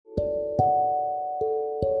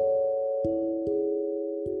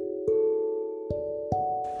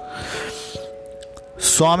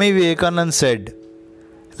Swami Vivekananda said,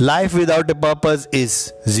 "Life without a purpose is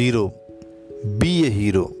zero. Be a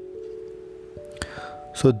hero."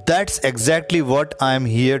 So that's exactly what I am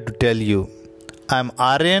here to tell you. I am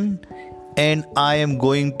Aryan and I am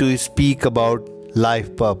going to speak about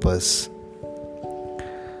life purpose.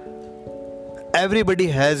 Everybody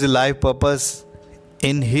has a life purpose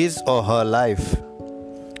in his or her life.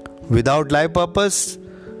 Without life purpose,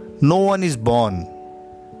 no one is born.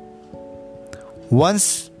 Once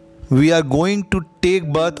we are going to take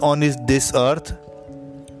birth on this earth,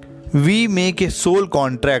 we make a soul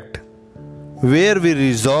contract where we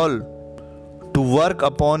resolve to work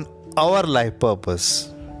upon our life purpose.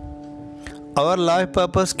 Our life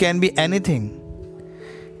purpose can be anything.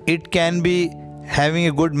 It can be having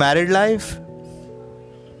a good married life,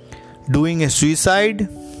 doing a suicide,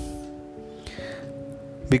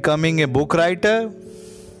 becoming a book writer,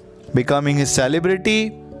 becoming a celebrity,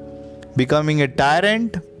 becoming a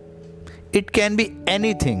tyrant. It can be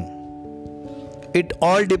anything. It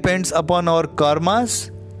all depends upon our karmas,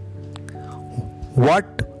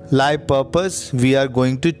 what life purpose we are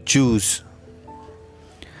going to choose.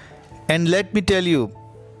 And let me tell you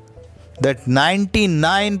that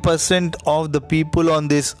 99% of the people on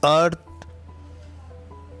this earth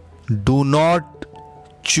do not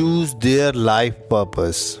choose their life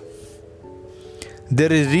purpose.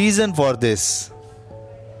 There is reason for this.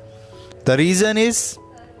 The reason is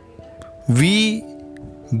we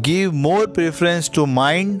give more preference to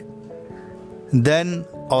mind than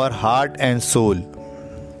our heart and soul.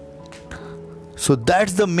 So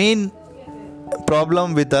that's the main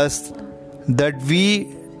problem with us, that we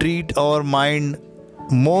treat our mind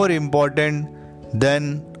more important than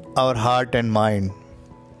our heart and mind.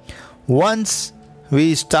 Once we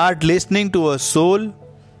start listening to our soul,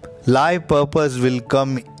 life purpose will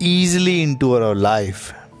come easily into our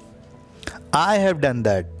life. I have done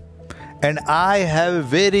that, and I have a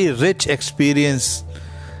very rich experience,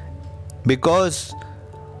 because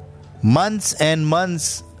months and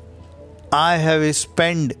months I have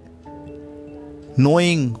spent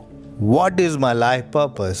knowing what is my life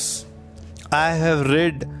purpose. I have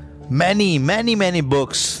read many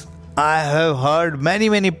books. I have heard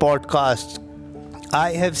many podcasts.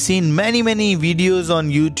 I have seen many videos on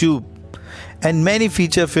YouTube and many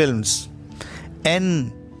feature films.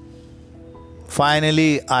 And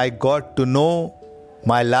finally, I got to know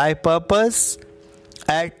my life purpose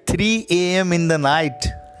at 3 a.m. in the night.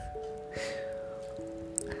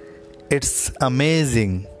 It's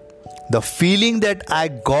amazing. The feeling that I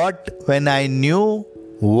got when I knew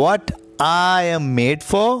what I am made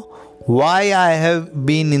for, why I have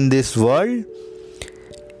been in this world,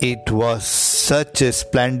 it was such a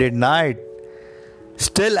splendid night.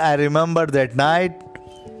 Still, I remember that night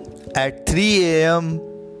at 3 a.m.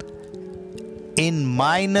 in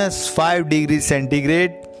 -5 degrees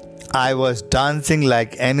centigrade. I was dancing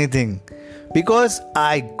like anything because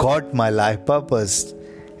I got my life purpose.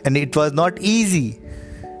 And it was not easy.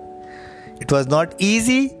 It was not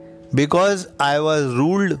easy because I was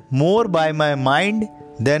ruled more by my mind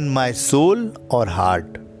than my soul or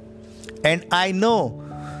heart. And I know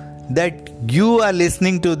that you are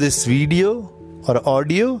listening to this video or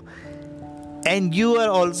audio and you are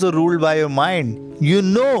also ruled by your mind. You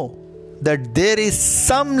know that there is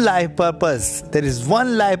some life purpose. There is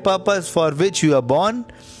one life purpose for which you are born,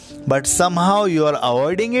 but somehow you are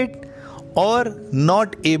avoiding it or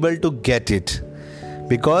not able to get it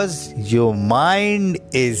because your mind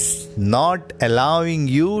is not allowing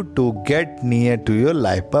you to get near to your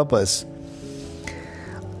life purpose.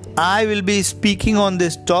 I will be speaking on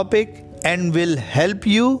this topic and will help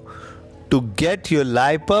you to get your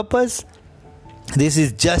life purpose. This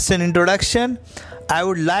is just an introduction. I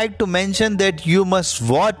would like to mention that you must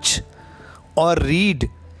watch or read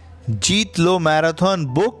Jeet Lo Marathon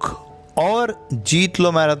book or Jeet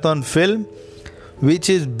Lo Marathon film, which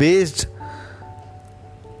is based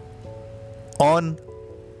on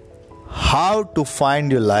how to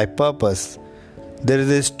find your life purpose. There is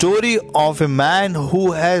a story of a man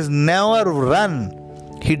who has never run.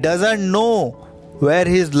 He doesn't know where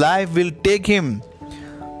his life will take him,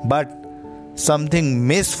 but something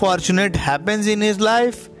misfortunate happens in his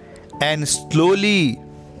life, and slowly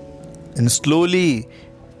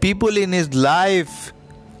people in his life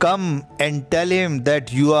come and tell him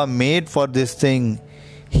that you are made for this thing.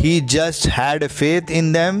 He just had a faith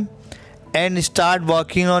in them and start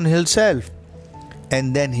working on himself,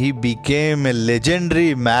 and then he became a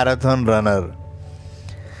legendary marathon runner.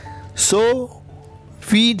 So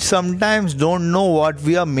we sometimes don't know what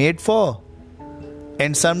we are made for,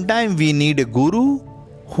 and sometimes we need a guru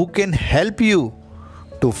who can help you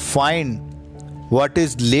to find what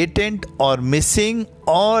is latent or missing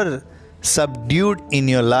or subdued in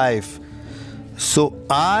your life. So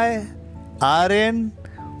I, Aryan,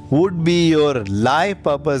 would be your life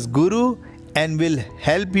purpose guru and will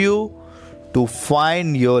help you to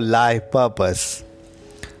find your life purpose.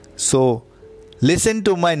 So listen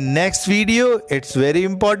to my next video. It's very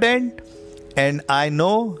important and I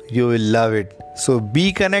know you will love it. So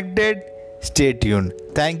be connected. Stay tuned.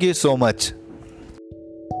 Thank you so much.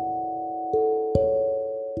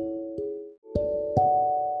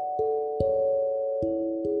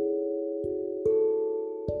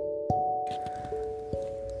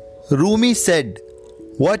 Rumi said,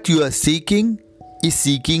 "What you are seeking is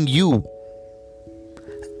seeking you."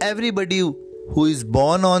 Everybody who is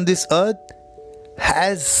born on this earth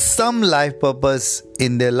has some life purpose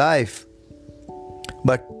in their life.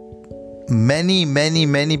 But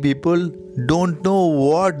many people don't know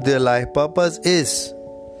what their life purpose is.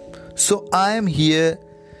 So I am here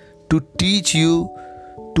to teach you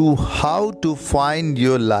to how to find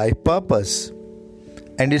your life purpose.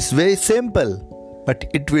 And it's very simple, but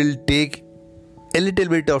it will take a little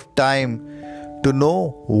bit of time to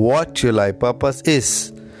know what your life purpose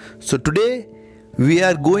is. So today we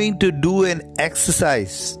are going to do an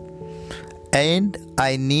exercise and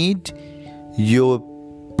I need your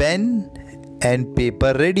pen and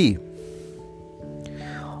paper ready.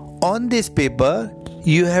 On this paper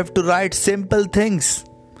you have to write simple things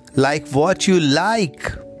like what you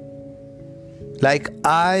like. Like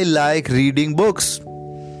I like reading books.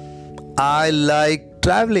 I like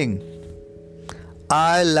traveling.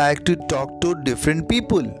 I like to talk to different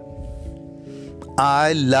people.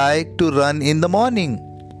 I like to run in the morning.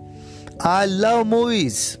 I love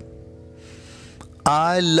movies.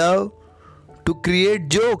 I love to create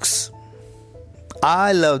jokes.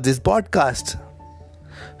 I love this podcast.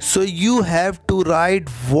 So you have to write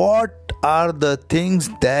what are the things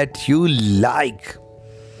that you like.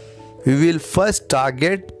 We will first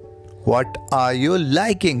target what are your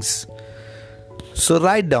likings. So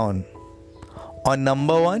write down. On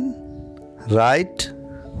number 1, write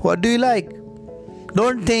what do you like.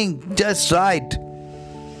 Don't think, just write.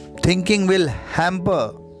 Thinking will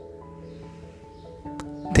hamper.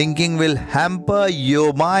 Thinking will hamper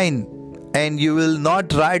your mind and you will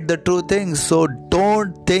not write the true things. So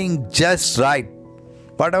don't think, just write.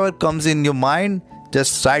 Whatever comes in your mind,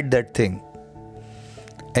 just write that thing.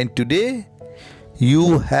 And today,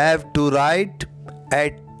 you have to write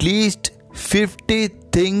at least 50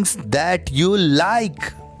 things that you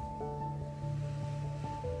like.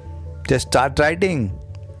 Just start writing.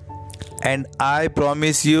 And I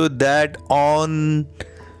promise you that on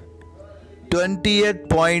 20th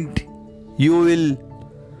point, you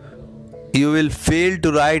will fail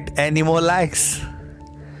to write any more likes.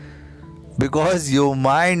 Because your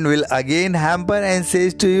mind will again hamper and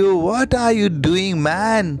says to you, what are you doing,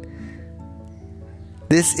 man?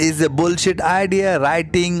 This is a bullshit idea,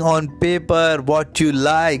 writing on paper what you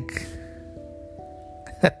like.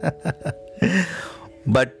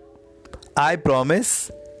 But I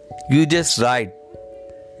promise you just write.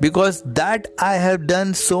 Because that I have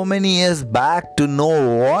done so many years back to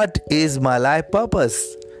know what is my life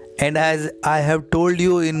purpose. And as I have told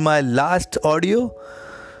you in my last audio,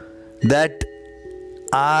 that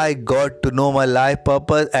I got to know my life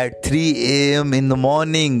purpose at 3 a.m. in the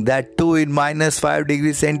morning, that too in -5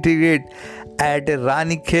 degrees centigrade at a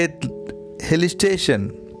Ranikhet hill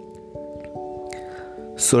station.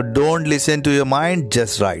 So don't listen to your mind,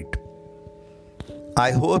 just write.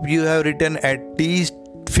 I hope you have written at least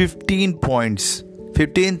 15 points,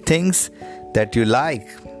 15 things that you like.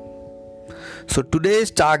 So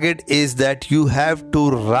today's target is that you have to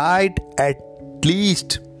write at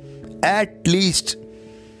least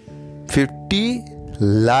 50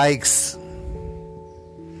 likes.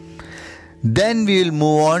 Then we will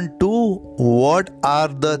move on to what are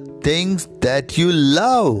the things that you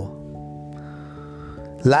love.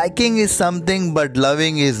 Liking is something, but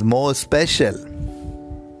loving is more special.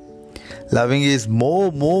 Loving is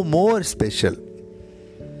more special.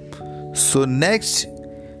 So next,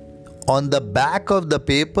 on the back of the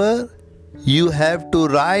paper, you have to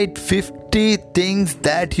write 50 things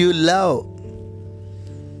that you love.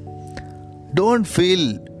 Don't feel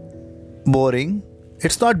boring.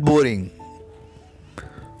 It's not boring.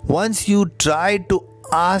 Once you try to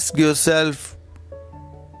ask yourself,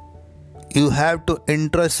 you have to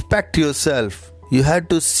introspect yourself. You have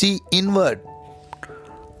to see inward.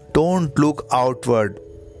 Don't look outward.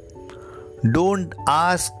 Don't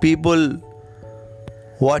ask people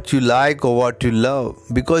what you like or what you love,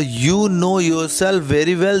 because you know yourself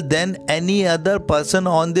very well than any other person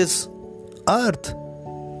on this earth.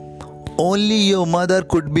 only your mother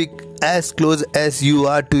could be as close as you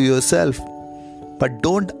are to yourself. But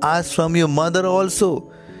don't ask from your mother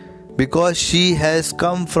also, because she has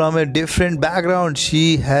come from a different background.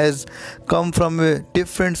 She has come from a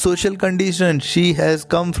different social condition. She has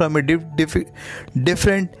come from a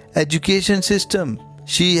different education system.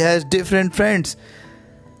 She has different friends.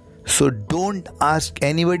 So don't ask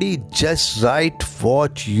anybody. Just write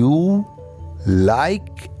what you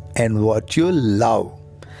like and what you love.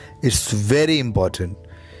 It's very important,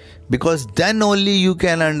 because then only you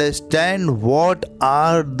can understand what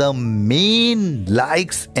are the main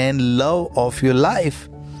likes and love of your life.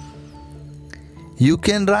 You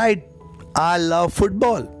can write, I love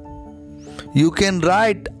football. You can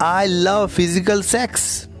write, I love physical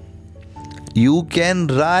sex. You can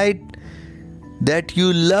write that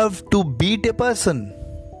you love to beat a person.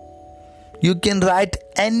 You can write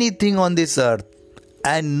anything on this earth.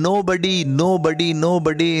 And nobody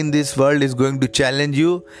in this world is going to challenge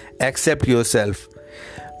you except yourself,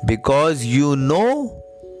 because you know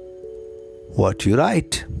what you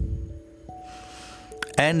write.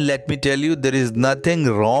 And let me tell you, there is nothing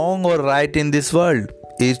wrong or right in this world.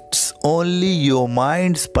 It's only your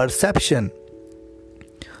mind's perception.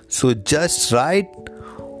 So just write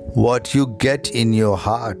what you get in your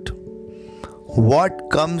heart, what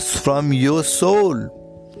comes from your soul,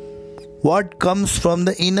 what comes from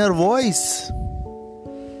the inner voice.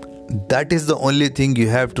 That is the only thing you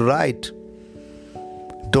have to write.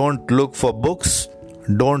 Don't look for books,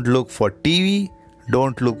 don't look for TV,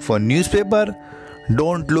 don't look for newspaper,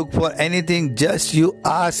 don't look for anything. Just you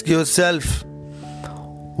ask yourself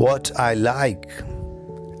what I like.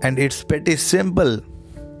 And it's pretty simple.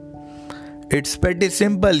 It's pretty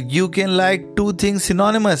simple. You can like two things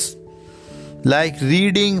synonymous, like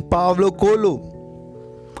reading Paulo Coelho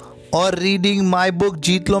or reading my book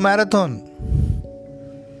Jeet Lo Marathon.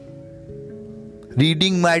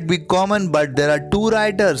 Reading might be common, but there are two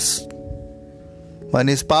writers. One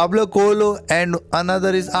is Paulo Coelho and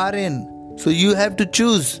another is RN. So you have to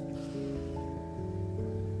choose.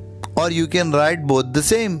 Or you can write both the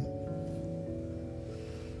same.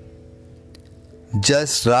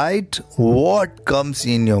 Just write what comes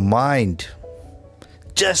in your mind.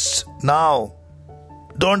 Just now.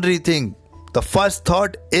 Don't rethink. The first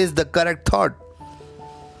thought is the correct thought.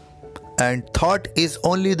 And thought is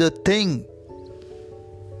only the thing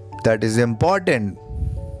that is important.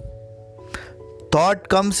 Thought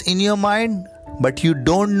comes in your mind, but you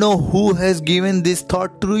don't know who has given this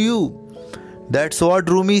thought to you. That's what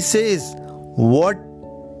Rumi says. What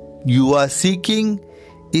you are seeking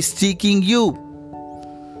is seeking you.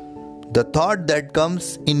 The thought that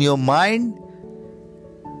comes in your mind,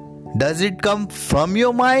 does it come from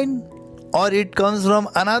your mind or it comes from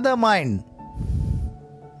another mind?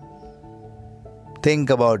 Think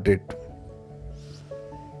about it.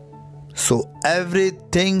 So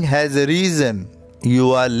everything has a reason.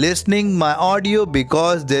 You are listening my audio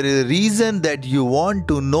because there is a reason that you want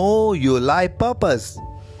to know your life purpose.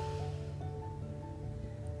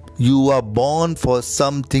 You are born for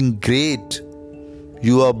something great.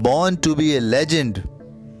 You are born to be a legend.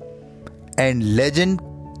 And legend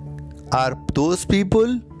are those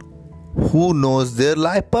people who knows their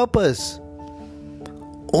life purpose.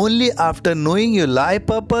 Only after knowing your life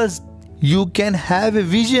purpose, you can have a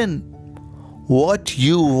vision what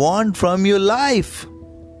you want from your life.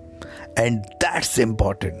 And that's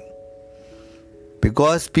important.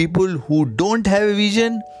 Because people who don't have a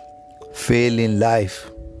vision fail in life.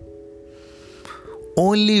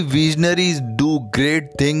 Only visionaries do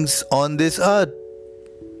great things on this earth.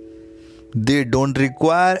 They don't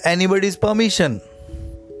require anybody's permission.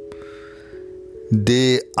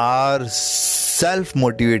 They are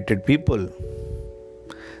self-motivated people.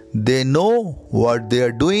 They know what they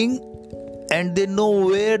are doing and they know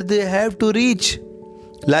where they have to reach.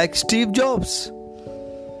 Like Steve Jobs.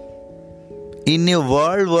 In a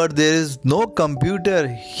world where there is no computer,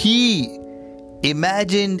 he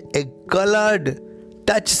imagined a colored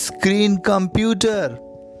touch screen computer.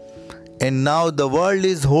 And now the world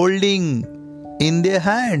is holding in their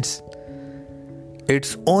hands.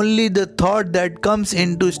 It's only the thought that comes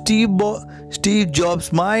into Steve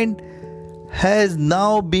Jobs' mind has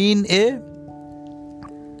now been a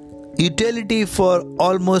utility for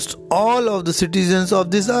almost all of the citizens of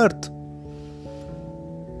this earth.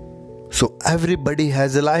 So everybody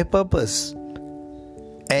has a life purpose.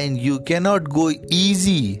 And you cannot go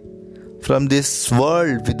easy from this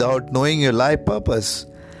world without knowing your life purpose.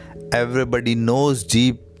 Everybody knows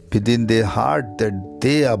deep within their heart that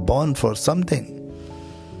they are born for something.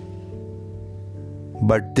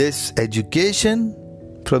 But this education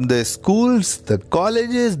from the schools, the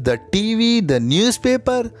colleges, the TV, the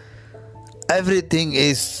newspaper. Everything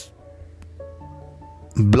is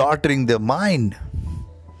blottering the mind.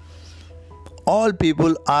 All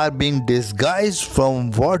people are being disguised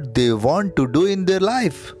from what they want to do in their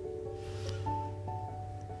life.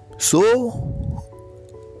 So,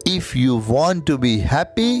 if you want to be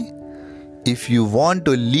happy, if you want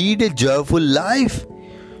to lead a joyful life,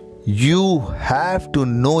 you have to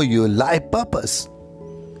know your life purpose.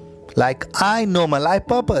 Like I know my life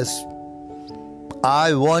purpose.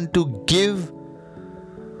 I want to give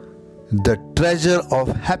the treasure of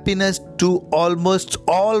happiness to almost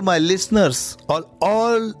all my listeners,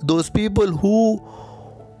 all those people who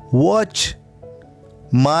watch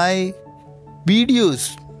my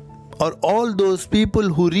videos, or all those people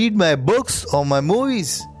who read my books or my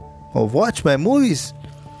movies or watch my movies.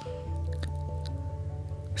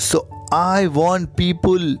 So I want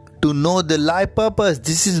people to know the life purpose.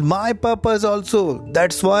 This is my purpose also.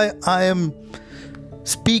 That's why I am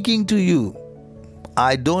speaking to you.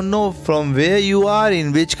 I don't know from where you are,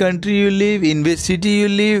 in which country you live, in which city you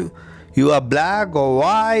live. You are black or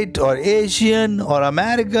white or Asian or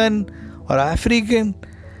American or African.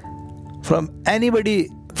 From anybody,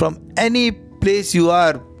 from any place you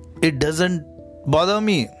are, it doesn't bother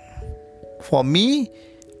me. For me,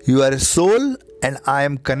 you are a soul and I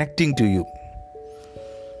am connecting to you.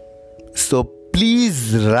 So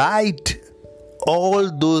please write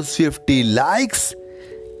all those 50 likes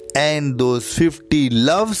and those 50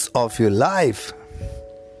 loves of your life.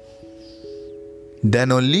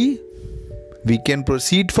 Then only we can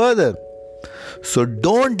proceed further. So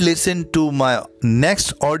don't listen to my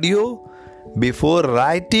next audio before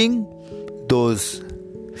writing those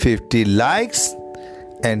 50 likes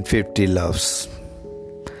and 50 loves.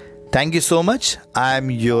 Thank you so much. I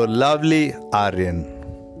am your lovely Aryan.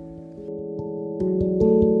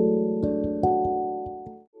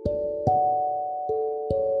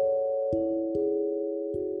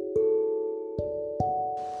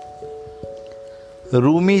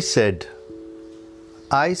 Rumi said,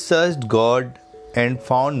 I searched God and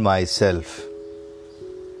found myself.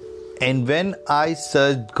 And when I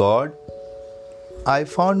searched God, I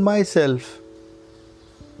found myself.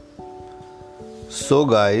 So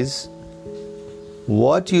guys,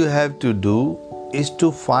 what you have to do is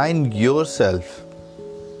to find yourself.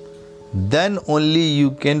 Then only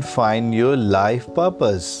you can find your life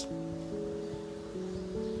purpose.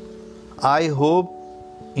 I hope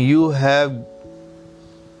you have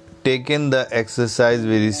taken the exercise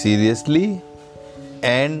very seriously,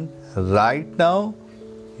 and right now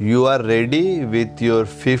you are ready with your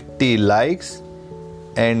 50 likes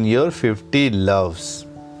and your 50 loves.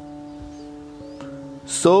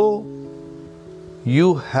 So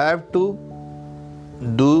you have to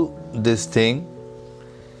do this thing.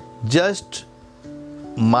 Just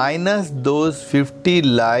minus those 50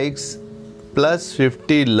 likes plus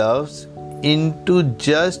 50 loves into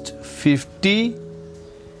just 50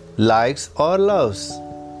 likes or loves.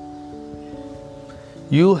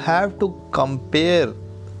 You have to compare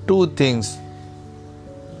two things.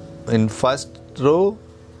 In first row,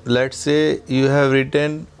 let's say you have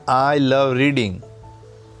written I love reading.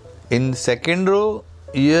 In second row,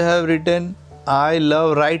 you have written I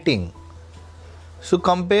love writing. So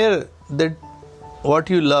compare that what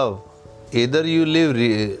you love. Either you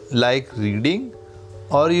like reading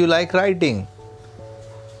or you like writing.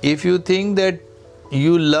 If you think that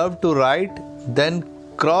you love to write, then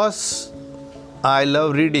cross I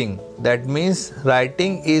love reading. That means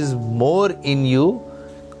writing is more in you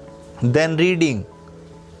than reading.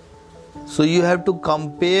 So you have to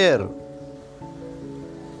compare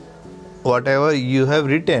whatever you have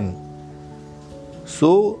written.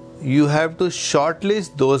 So you have to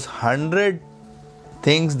shortlist those 100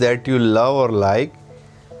 things that you love or like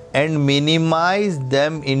and minimize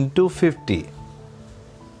them into 50.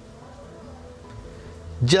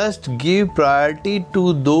 Just give priority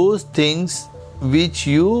to those things which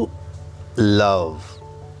you love.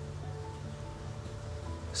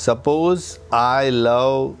 Suppose I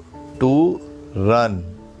love to run,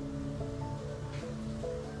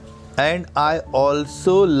 and I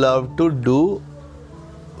also love to do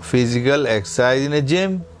physical exercise in a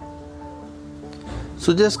gym.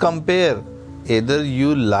 So just compare. Either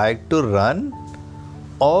you like to run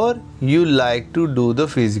or you like to do the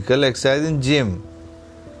physical exercise in gym.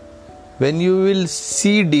 When you will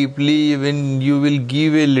see deeply, when you will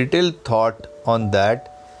give a little thought on that,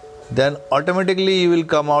 then automatically you will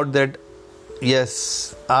come out that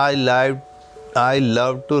yes, I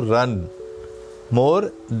love to run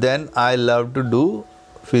more than I love to do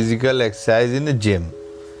physical exercise in a gym.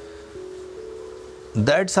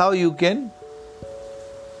 That's how you can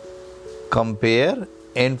compare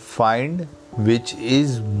and find which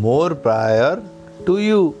is more prior to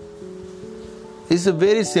you. It's a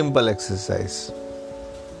very simple exercise.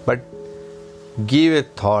 But give a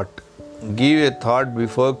thought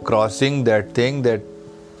before crossing that thing that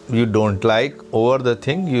you don't like over the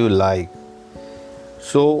thing you like.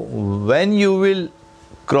 So when you will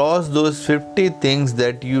cross those 50 things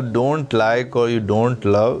that you don't like or you don't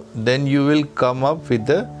love, then you will come up with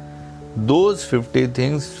those 50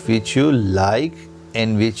 things which you like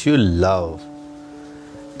and which you love.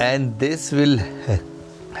 And this will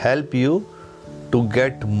help you to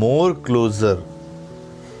get more closer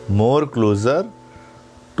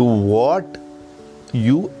to what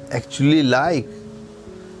you actually like.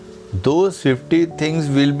 Those 50 things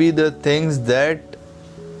will be the things that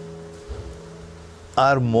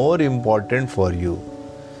are more important for you.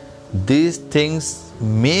 These things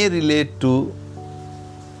may relate to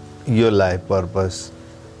your life purpose,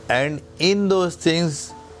 and in those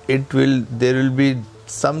things there will be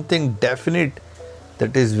something definite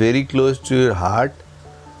that is very close to your heart,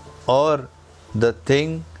 or the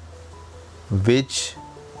thing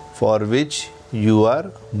for which you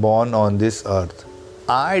are born on this earth.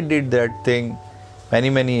 I did that thing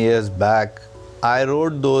many years back. I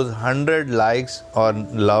wrote those 100 likes or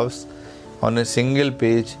loves on a single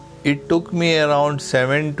page. It took me around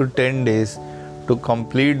 7 to 10 days to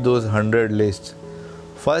complete those 100 lists.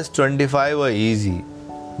 First 25 were easy.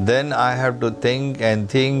 Then I have to think and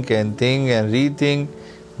rethink.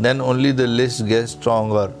 Then only the list gets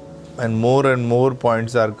stronger and more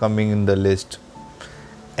points are coming in the list.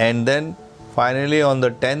 And then finally on the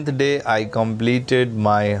 10th day I completed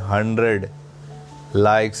my 100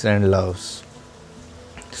 likes and loves.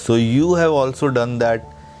 So you have also done that.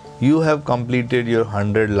 You have completed your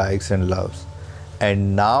 100 likes and loves.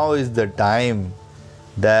 And now is the time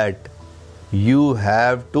that you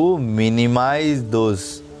have to minimize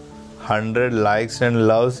those 100 likes and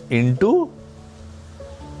loves into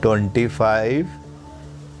 25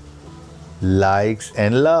 likes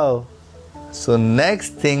and love. So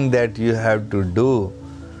next thing that you have to do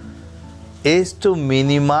is to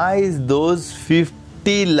minimize those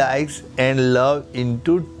 50 likes and love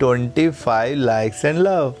into 25 likes and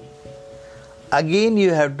love. Again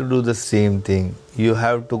you have to do the same thing. You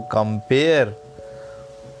have to compare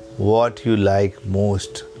what you like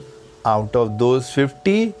most. Out of those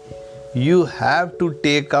 50, you have to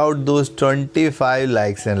take out those 25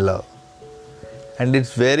 likes and love. And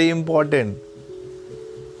it's very important.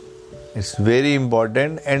 It's very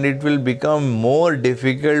important, and it will become more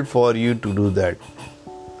difficult for you to do that.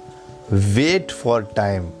 Wait for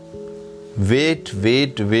time. Wait.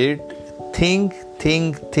 Think.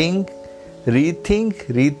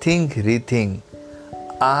 Rethink.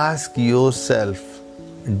 Ask yourself,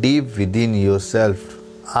 deep within yourself.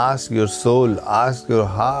 Ask your soul, ask your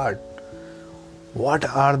heart. What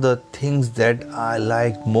are the things that I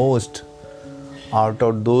like most out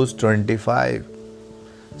of those 25?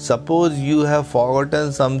 Suppose you have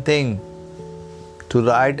forgotten something to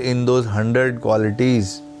write in those 100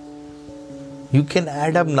 qualities. You can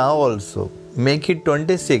add up now also. Make it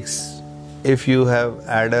 26. If you have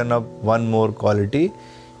added up one more quality,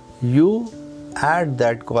 you add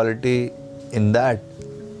that quality in that.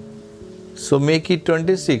 So make it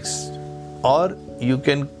 26. Or you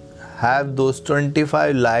can have those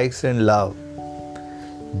 25 likes and love.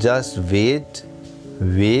 Just wait.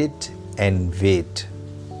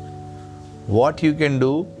 What you can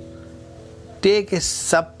do, take a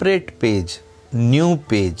separate page, new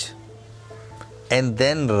page, and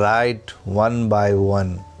then write one by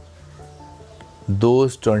one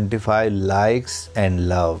those 25 likes and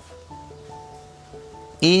love.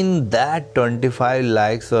 In that 25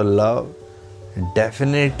 likes or love,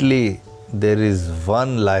 definitely there is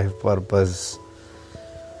one life purpose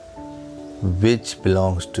which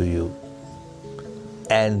belongs to you,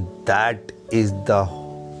 and that is the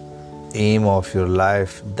aim of your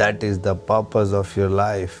life, that is the purpose of your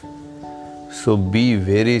life. So be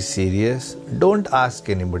very serious. Don't ask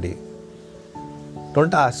anybody.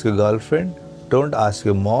 Don't ask your girlfriend, don't ask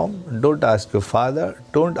your mom, don't ask your father,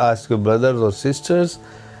 don't ask your brothers or sisters,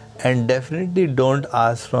 and definitely don't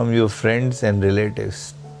ask from your friends and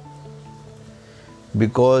relatives,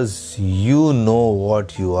 because you know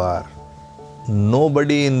what you are.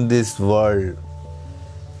 Nobody in this world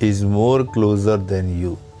is more closer than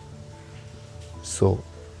you. So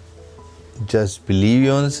just believe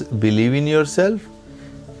in yourself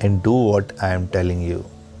and do what I am telling you.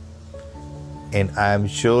 And I am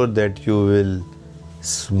sure that you will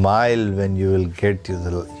smile when you will get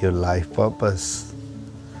your life purpose.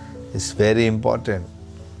 It's very important.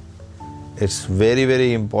 It's very,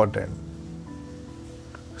 very important.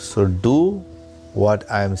 So do what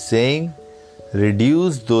I am saying.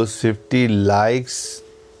 Reduce those 50 likes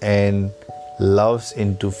and loves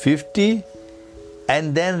into 50,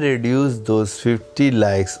 and then reduce those 50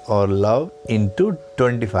 likes or love into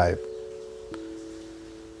 25.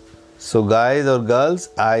 So guys or girls,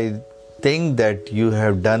 I think that you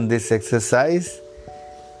have done this exercise.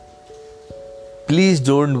 Please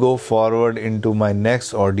don't go forward into my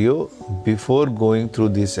next audio before going through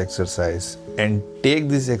this exercise, and take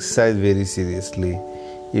this exercise very seriously.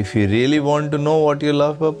 If you really want to know what your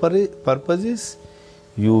love purpose is,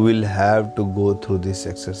 you will have to go through this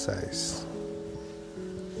exercise.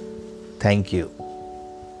 Thank you.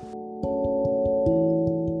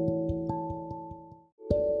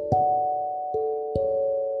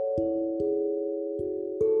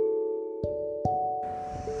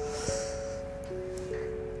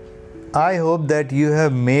 I hope that you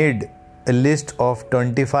have made a list of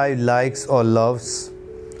 25 likes or loves,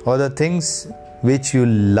 or the things which you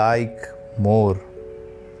like more,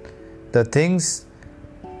 the things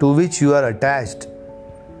to which you are attached,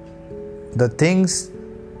 the things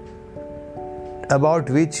about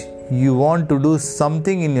which you want to do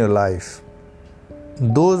something in your life.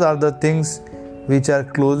 Those are the things which are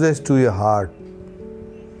closest to your heart,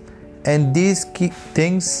 and these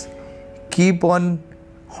things keep on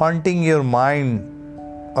haunting your mind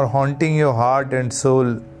or haunting your heart and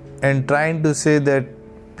soul, and trying to say that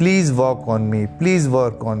please work on me, please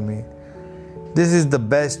work on me. This is the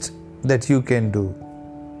best that you can do.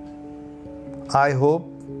 I hope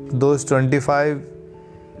those 25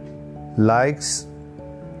 likes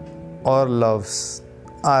or loves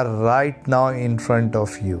are right now in front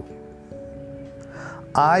of you.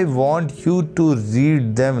 I want you to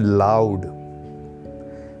read them loud.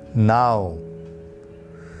 Now,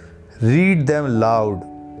 read them loud.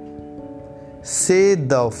 Say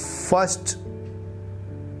the first.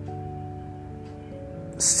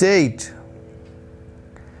 Say it.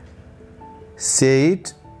 Say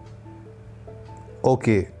it.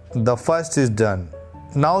 Okay, the first is done.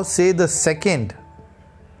 Now say the second.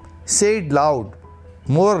 Say it loud,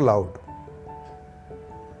 more loud.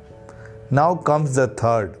 Now comes the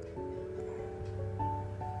third,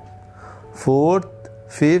 fourth,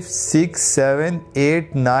 5th, 6th, 7th,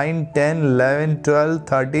 8th, 9th, 10th, 11th, 12th,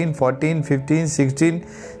 13th, 14th, 15th, 16th,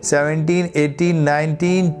 17th, 18th,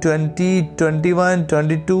 19th, 20, 21,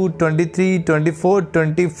 22, 23, 24,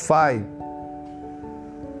 25.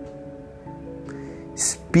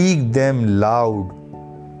 Speak them loud.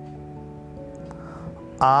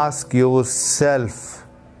 Ask yourself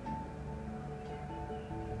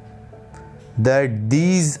that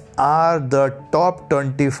these are the top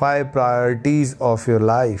 25 priorities of your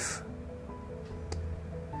life.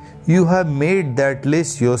 You have made that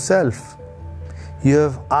list yourself. You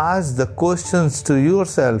have asked the questions to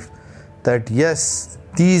yourself that yes,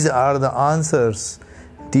 these are the answers.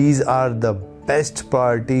 These are the best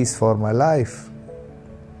priorities for my life.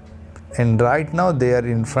 And right now they are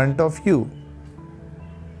in front of you.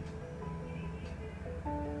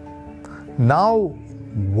 Now,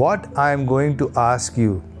 what I am going to ask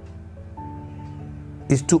you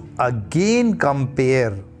is to again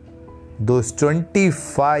compare those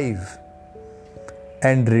 25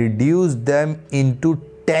 and reduce them into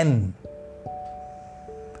 10.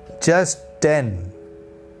 Just 10.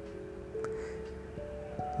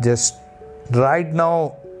 Just right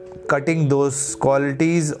now, cutting those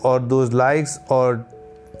qualities or those likes or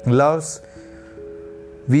loves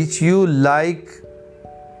which you like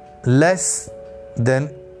less than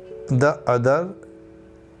the other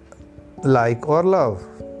like or love.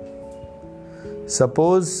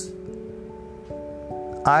 Suppose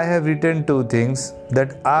I have written two things,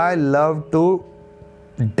 that I love to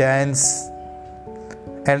dance,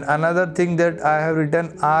 and another thing that I have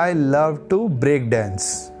written, I love to break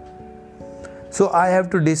dance. So I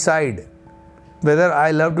have to decide whether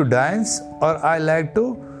I love to dance or I like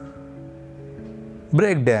to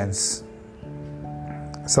break dance.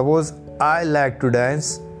 Suppose I like to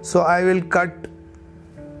dance, so I will cut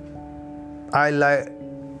I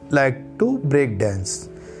like to break dance.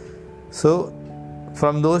 So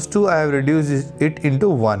from those two I have reduced it into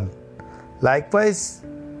one. Likewise,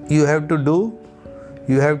 you have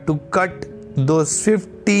to cut those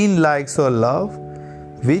 15 likes or love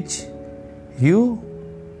which you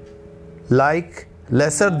like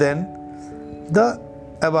lesser than the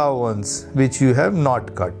above ones which you have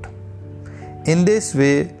not cut. In this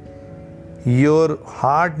way, your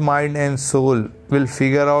heart, mind and soul will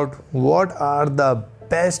figure out what are the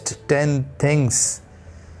best 10 things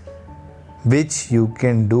which you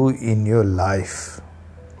can do in your life.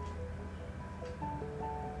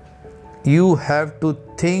 You have to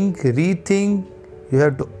think, rethink, you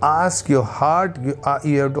have to ask your heart,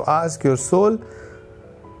 you have to ask your soul,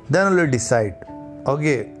 then only decide.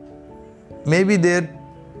 Okay, maybe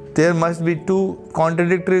there must be two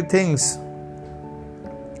contradictory things,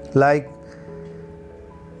 like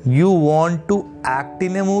you want to act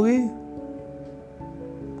in a movie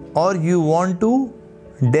or you want to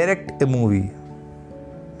direct a movie.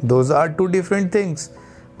 Those are two different things,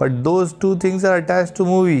 but those two things are attached to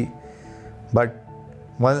movie. But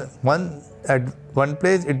one at one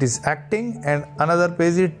place it is acting and another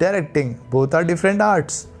place is directing. Both are different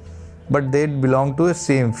arts, but they belong to a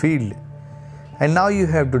same field. And now you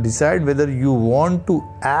have to decide whether you want to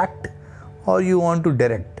act or you want to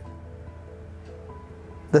direct.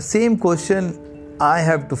 The same question I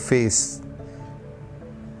have to face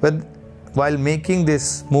while making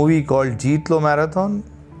this movie called Jeet Lo Marathon.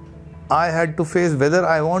 I had to face whether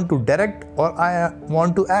I want to direct or I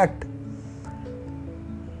want to act.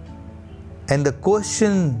 And the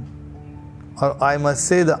question, or I must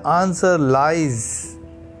say the answer, lies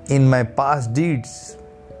in my past deeds,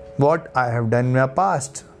 what I have done in my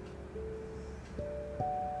past.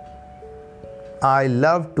 I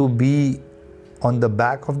love to be on the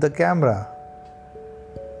back of the camera,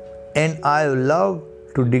 and I love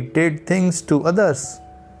to dictate things to others.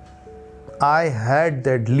 I had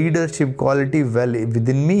that leadership quality well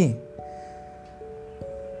within me.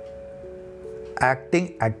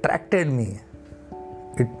 Acting attracted me.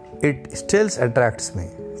 It still attracts me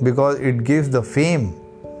because it gives the fame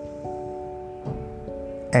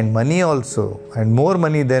and money also, and more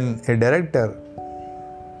money than a director.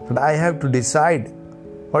 But I have to decide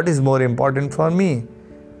what is more important for me,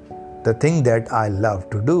 the thing that I love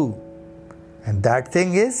to do, and that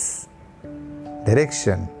thing is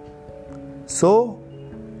direction. So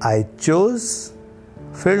I chose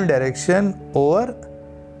film direction over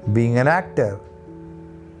being an actor.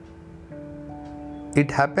 It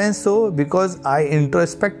happens so because I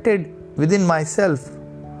introspected within myself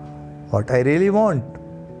what I really want.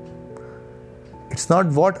 It's not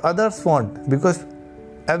what others want, because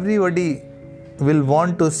everybody will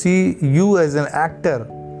want to see you as an actor,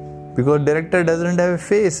 because director doesn't have a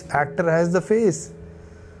face, actor has the face.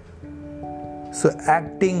 So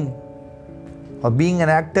acting or being an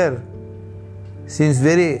actor seems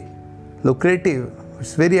very lucrative,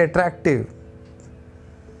 it's very attractive.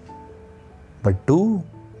 But do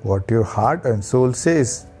what your heart and soul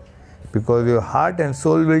says, because your heart and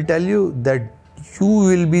soul will tell you that you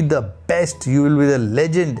will be the best, you will be the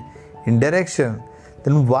legend in direction.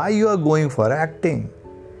 Then why you are going for acting?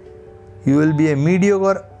 You will be a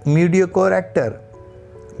mediocre actor,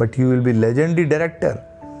 but you will be legendary director.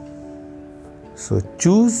 So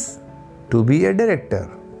choose to be a director.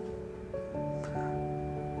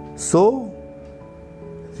 So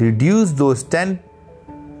reduce those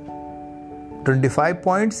 25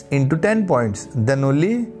 points into 10 points. Then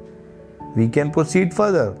only we can proceed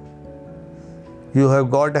further. You have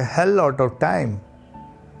got a hell lot of time.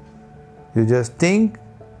 You just think,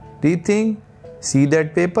 rethink, see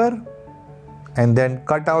that paper, and then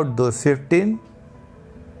cut out those 15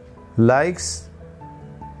 likes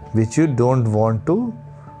which you don't want to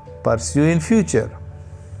pursue in future.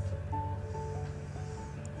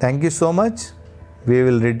 Thank you so much. We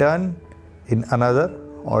will return in another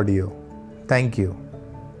audio. Thank you.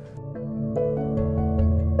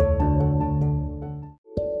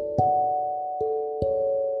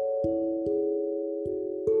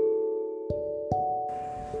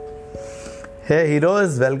 Hey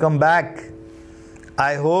heroes, welcome back.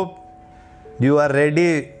 I hope you are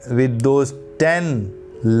ready with those 10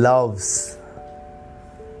 loves.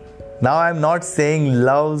 Now I am not saying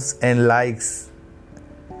loves and likes.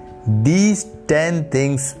 These 10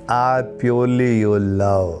 things are purely your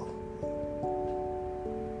love.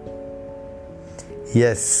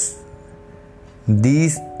 Yes,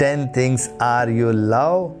 these 10 things are your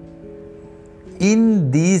love. In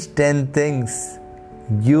these 10 things,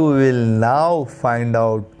 you will now find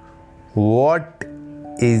out what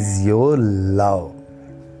is your love.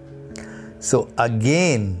 So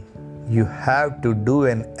again, you have to do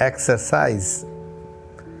an exercise.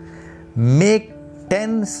 Make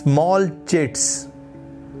 10 small chits.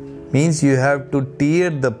 Means you have to tear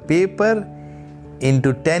the paper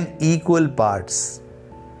into 10 equal parts.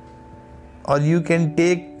 Or you can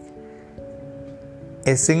take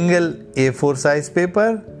a single A4 size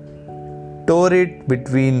paper, tore it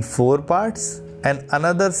between 4 parts, and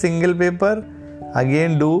another single paper,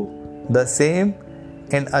 again do the same,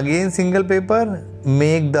 and again single paper,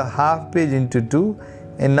 make the half page into 2,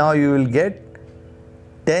 and now you will get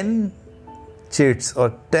 10 chits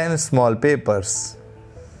or 10 small papers.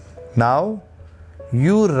 Now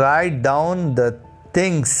you write down the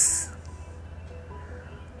things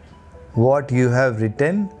what you have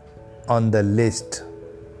written on the list,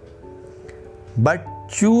 but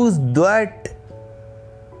choose that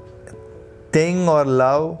thing or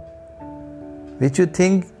love which you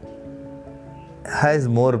think has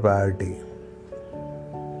more priority.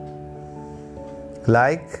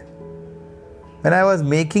 Like when I was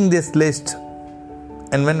making this list,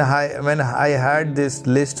 and when I had this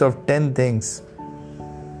list of 10 things,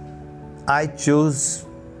 I chose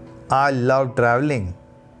I love traveling.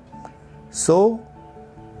 So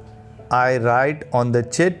I write on the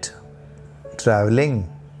chit traveling.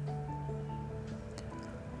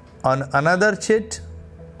 On another chit,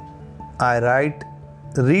 I write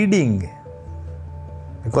reading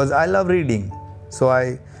because I love reading. So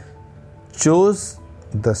I chose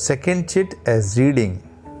the second chit as reading.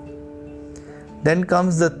 Then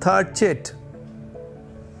comes the third chit.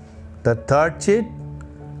 The third chit,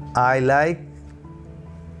 I like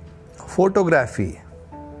photography.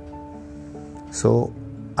 So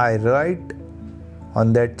I write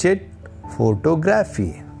on that chit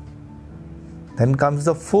photography. Then comes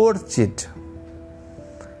the fourth chit.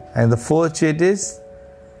 And the fourth chit is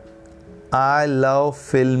I love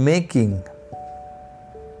filmmaking.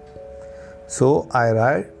 So I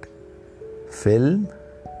write film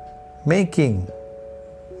making.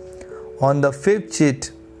 On the fifth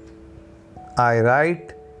chit, I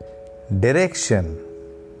write direction.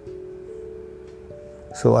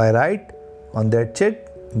 So I write on that chit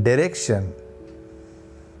direction.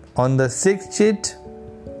 On the sixth chit,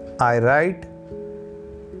 I write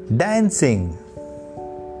dancing.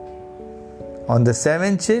 On the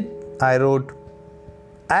seventh chit, I wrote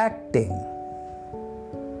acting.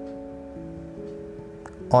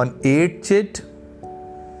 On eighth chit,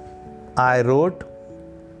 I wrote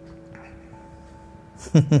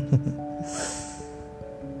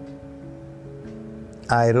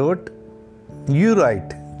you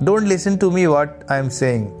write. Don't listen to me what I am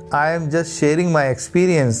saying. I am just sharing my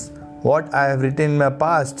experience, what I have written in my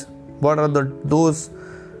past. What are those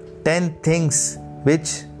 10 things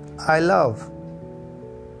which I love.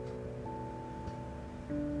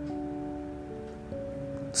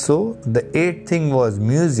 So the eighth thing was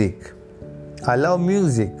music. I love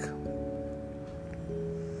music.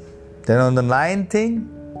 Then on the ninth thing,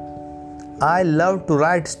 I love to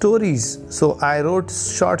write stories. So I wrote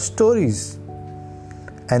short stories.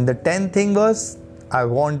 And the 10th thing was I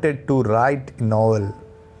wanted to write a novel.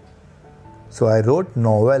 So I wrote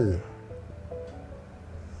novel.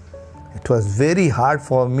 It was very hard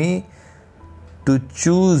for me to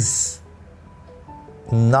choose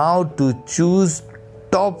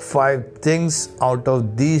top 5 things out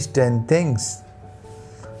of these 10 things.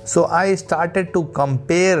 So I started to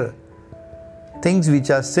compare things which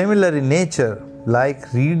are similar in nature,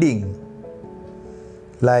 like reading,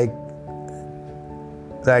 like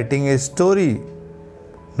writing a story,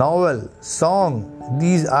 novel, song.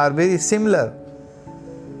 These are very similar.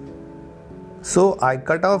 So I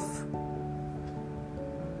cut off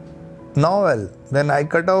novel, then I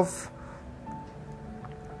cut off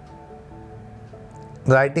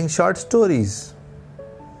writing short stories.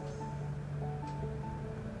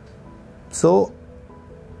 So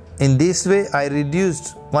in this way I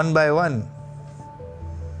reduced one by one,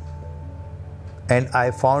 and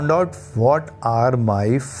I found out what are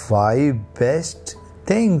my 5 best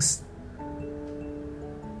things.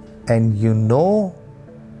 And you know,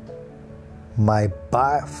 my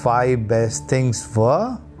 5 best things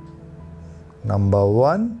were: number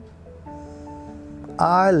 1,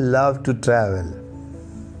 I love to travel.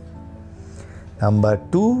 Number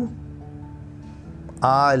 2,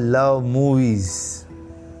 I love movies.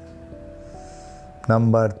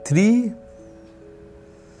 Number 3,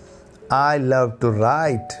 I love to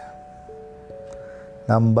write.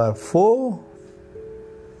 Number 4,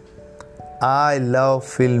 I love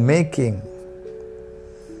filmmaking.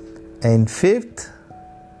 And 5th,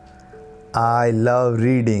 I love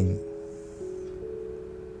reading.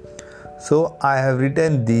 So I have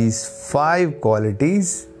written these 5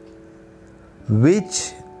 qualities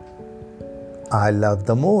which I love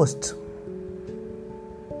the most.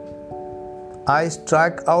 I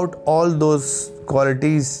struck out all those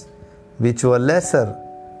qualities which were lesser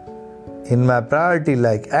in my priority,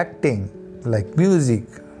 like acting, like music.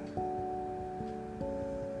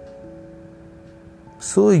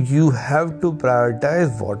 So you have to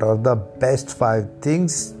prioritize what are the best 5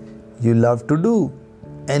 things you love to do.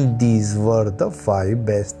 And these were the 5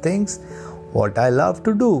 best things what I love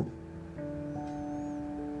to do.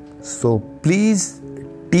 So please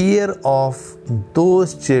tear off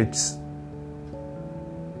those chits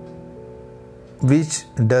which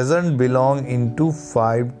doesn't belong into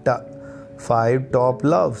five top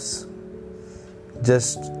loves.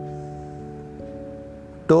 Just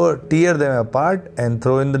tear them apart and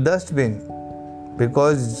throw in the dustbin,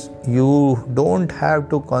 because you don't have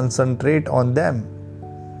to concentrate on them.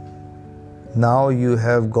 Now you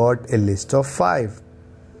have got a list of 5.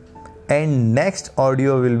 And next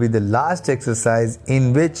audio will be the last exercise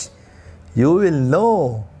in which you will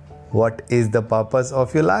know what is the purpose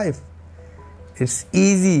of your life. It's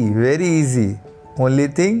easy, very easy. Only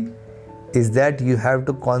thing is that you have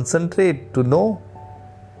to concentrate to know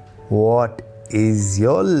what is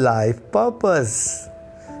your life purpose.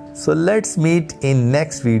 So let's meet in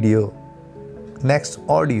next video, next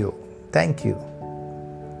audio. Thank you.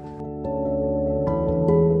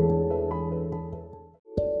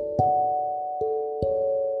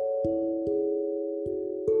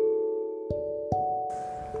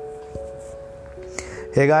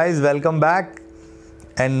 Hey guys, welcome back.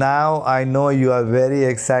 And now I know you are very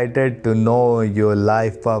excited to know your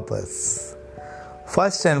life purpose.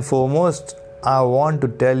 First and foremost, I want to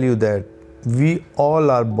tell you that we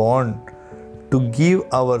all are born to give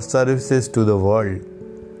our services to the world.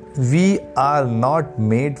 We are not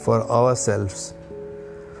made for ourselves.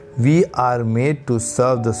 We are made to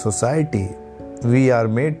serve the society. We are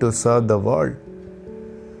made to serve the world.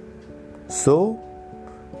 So,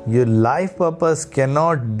 your life purpose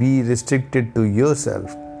cannot be restricted to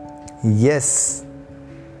yourself. Yes,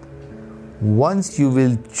 once you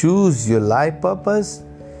will choose your life purpose,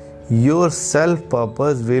 your self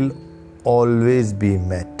purpose will always be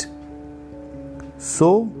met.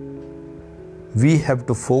 So, we have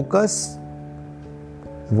to focus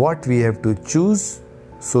what we have to choose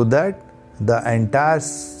so that the entire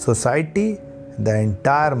society, the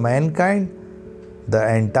entire mankind,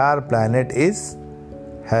 the entire planet is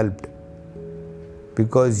helped,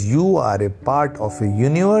 because you are a part of a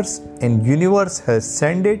universe, and universe has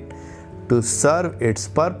sent it to serve its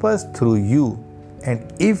purpose through you.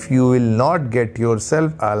 And if you will not get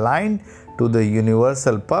yourself aligned to the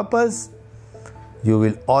universal purpose, you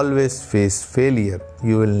will always face failure.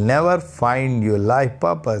 You will never find your life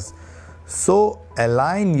purpose. So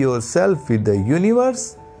align yourself with the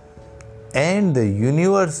universe, and the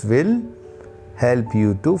universe will help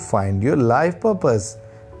you to find your life purpose,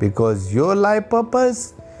 because your life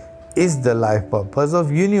purpose is the life purpose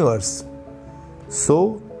of universe.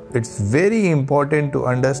 So it's very important to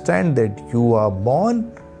understand that you are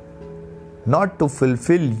born not to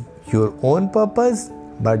fulfill your own purpose,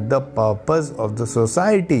 but the purpose of the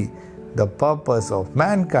society, the purpose of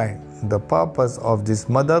mankind, the purpose of this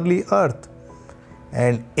motherly earth.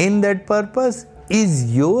 And in that purpose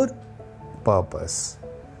is your purpose.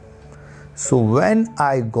 So when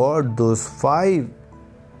I got those 5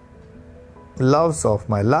 loves of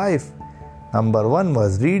my life, number 1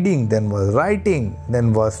 was reading, then was writing,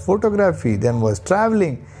 then was photography, then was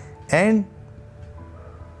traveling and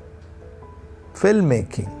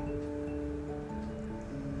filmmaking.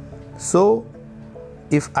 So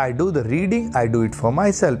if I do the reading, I do it for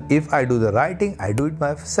myself. If I do the writing, I do it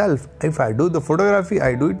myself. If I do the photography,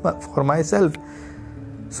 I do it for myself.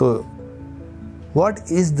 So what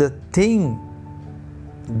is the thing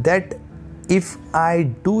that if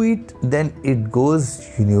I do it, then it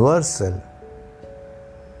goes universal?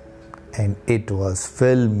 And it was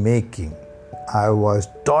filmmaking. I was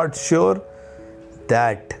taught sure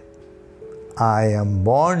that I am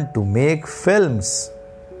born to make films,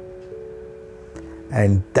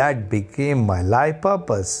 and that became my life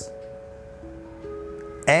purpose.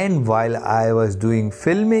 And while I was doing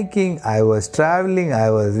filmmaking, I was traveling, I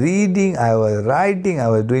was reading, I was writing, I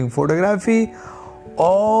was doing photography,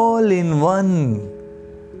 all in one.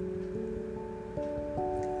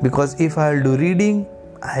 Because if I will do reading,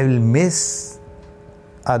 I will miss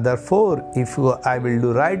other 4. If I will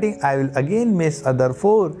do writing, I will again miss other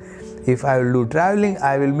 4. If I will do traveling,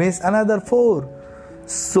 I will miss another 4.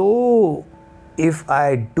 So if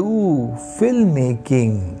I do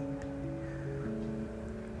filmmaking,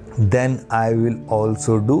 then I will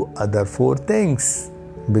also do other 4 things,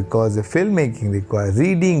 because the filmmaking requires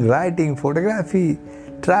reading, writing, photography,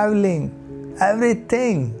 traveling,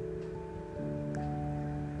 everything.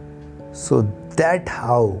 So that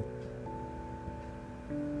how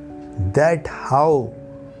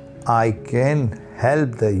I can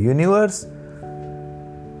help the universe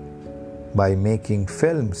by making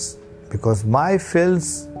films, because my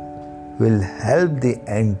films will help the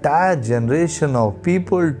entire generation of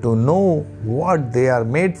people to know what they are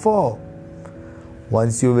made for.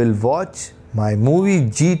 Once you will watch my movie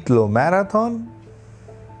Jeet Lo Marathon,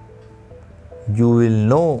 you will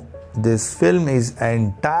know this film is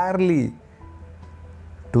entirely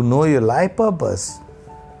to know your life purpose.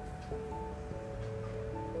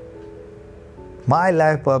 My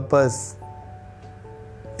life purpose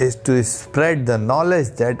is to spread the knowledge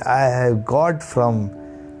that I have got from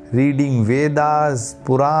reading Vedas,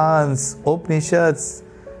 Purans, Upanishads,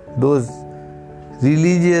 those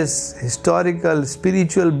religious, historical,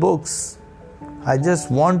 spiritual books. I just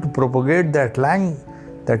want to propagate that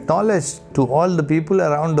knowledge to all the people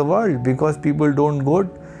around the world, because people don't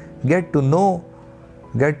get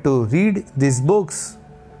to read these books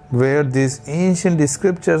where these ancient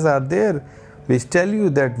scriptures are there, which tell you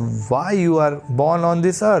that why you are born on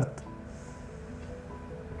this earth.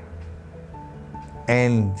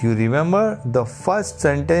 And you remember the first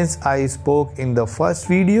sentence I spoke in the first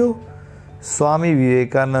video? Swami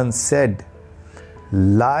Vivekananda said,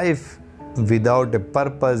 life without a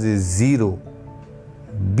purpose is zero.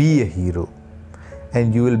 Be a hero.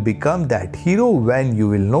 And you will become that hero when you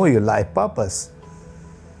will know your life purpose.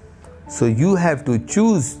 So you have to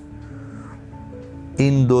choose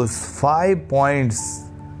in those 5 points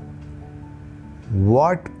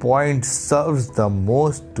what point serves the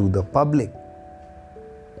most to the public.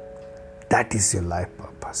 That is your life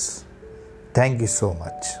purpose. Thank you so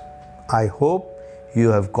much. I hope you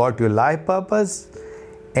have got your life purpose,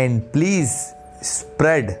 and please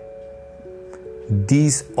spread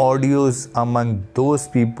these audios among those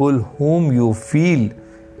people whom you feel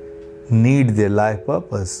need their life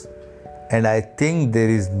purpose. And I think there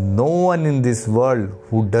is no one in this world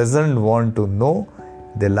who doesn't want to know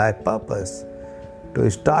their life purpose. To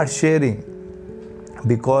start sharing,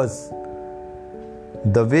 because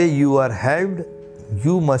the way you are helped,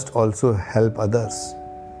 you must also help others.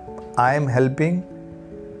 I am helping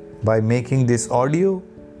by making this audio.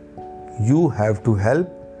 You have to help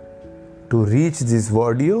to reach this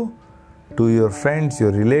audio to your friends,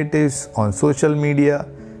 your relatives on social media.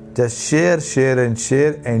 Just share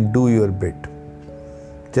and do your bit.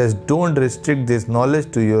 Just don't restrict this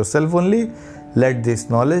knowledge to yourself only. Let this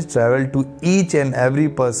knowledge travel to each and every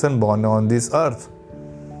person born on this earth.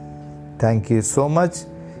 Thank you so much.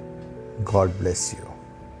 God bless you.